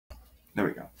There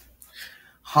we go.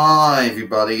 Hi,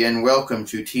 everybody, and welcome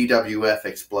to TWF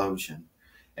Xplosion.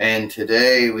 And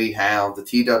today we have the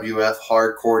TWF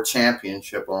Hardcore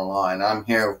Championship online. I'm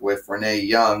here with Renee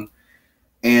Young.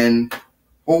 And,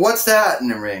 well, what's that in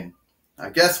the ring? I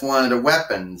guess one of the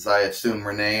weapons, I assume,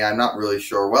 Renee. I'm not really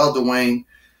sure. Well, Dwayne,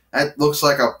 that looks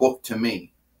like a book to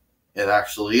me. It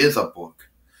actually is a book.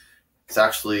 It's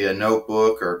actually a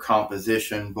notebook or a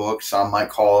composition book. Some might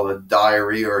call it a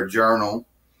diary or a journal.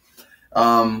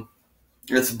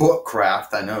 It's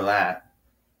bookcraft, I know that.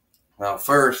 Well,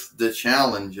 first, the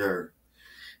challenger,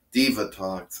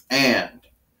 Divatox, and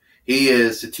he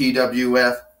is the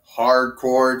TWF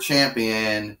Hardcore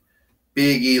Champion,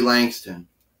 Biggie Langston.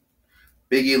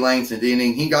 Biggie Langston,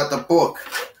 he got the book.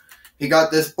 He got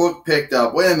this book picked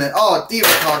up. Wait a minute. Oh,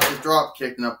 Divatox is drop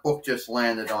kicked and a book just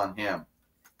landed on him.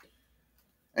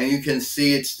 And you can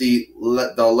see it's the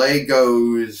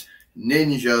Legos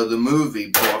Ninja, the movie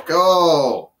book.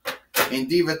 Oh! And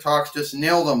Divatox just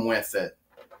nailed him with it.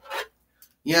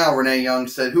 Yeah, Renee Young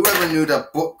said, whoever knew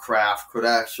that bookcraft could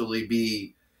actually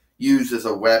be used as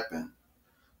a weapon?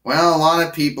 Well, a lot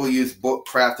of people used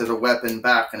bookcraft as a weapon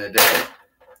back in the day.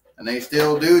 And they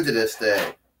still do to this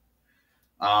day.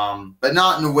 But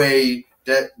not in the way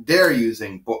that they're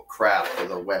using bookcraft as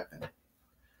a weapon.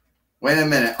 Wait a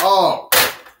minute. Oh!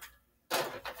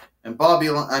 And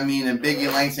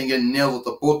Biggie Langston getting nailed with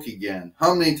the book again.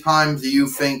 How many times do you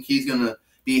think he's going to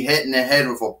be hit in the head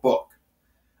with a book?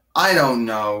 I don't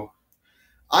know.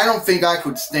 I don't think I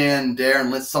could stand there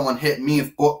and let someone hit me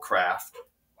with bookcraft.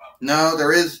 No,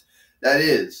 there is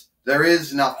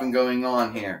nothing going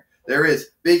on here. There is.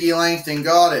 Biggie Langston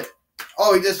got it.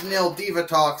 Oh, he just nailed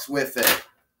Divatox with it.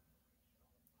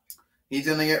 He's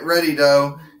going to get ready,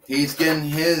 though. He's getting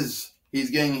his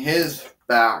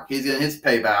back. He's getting his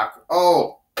payback.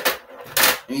 Oh!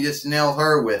 And he just nailed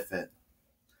her with it.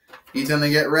 He's going to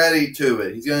get ready to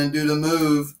it. He's going to do the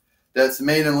move that's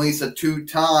made him at least a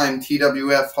two-time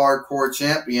TWF Hardcore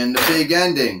Champion, the big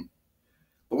ending.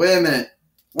 But wait a minute.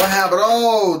 What happened?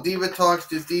 Oh! Divatox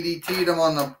just DDT'd him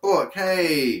on the book.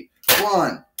 Hey!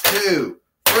 1, 2,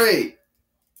 3.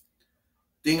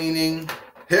 Ding, ding, ding.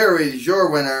 Here is your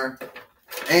winner.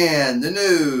 And the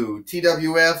new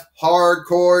TWF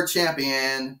Hardcore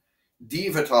Champion,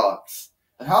 Divatox.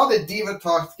 And how did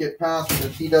Divatox get past the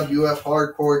TWF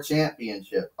Hardcore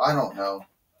Championship? I don't know.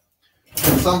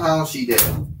 But somehow she did.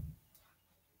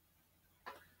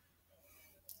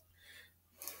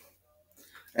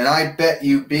 And I bet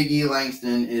you Biggie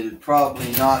Langston is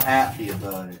probably not happy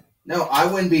about it. No, I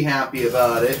wouldn't be happy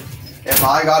about it if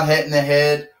I got hit in the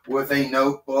head with a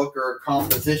notebook or a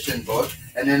composition book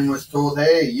and then was told,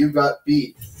 hey, you got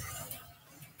beat.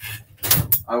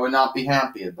 I would not be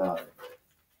happy about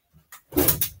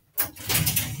it.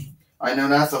 I know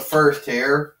that's a first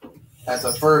here. That's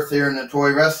a first here in the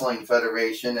Toy Wrestling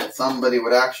Federation that somebody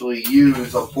would actually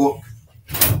use a book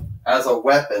as a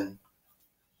weapon.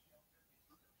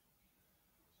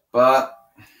 But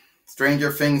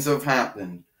stranger things have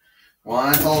happened. Well,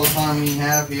 that's all the time we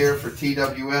have here for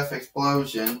TWF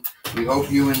Xplosion. We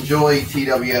hope you enjoy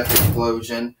TWF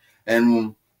Xplosion.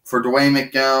 And for Dwayne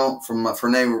McGowan,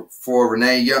 for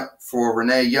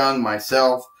Renee Young,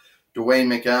 myself, Dwayne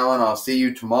McGowan, I'll see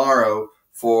you tomorrow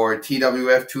for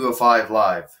TWF 205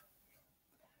 Live.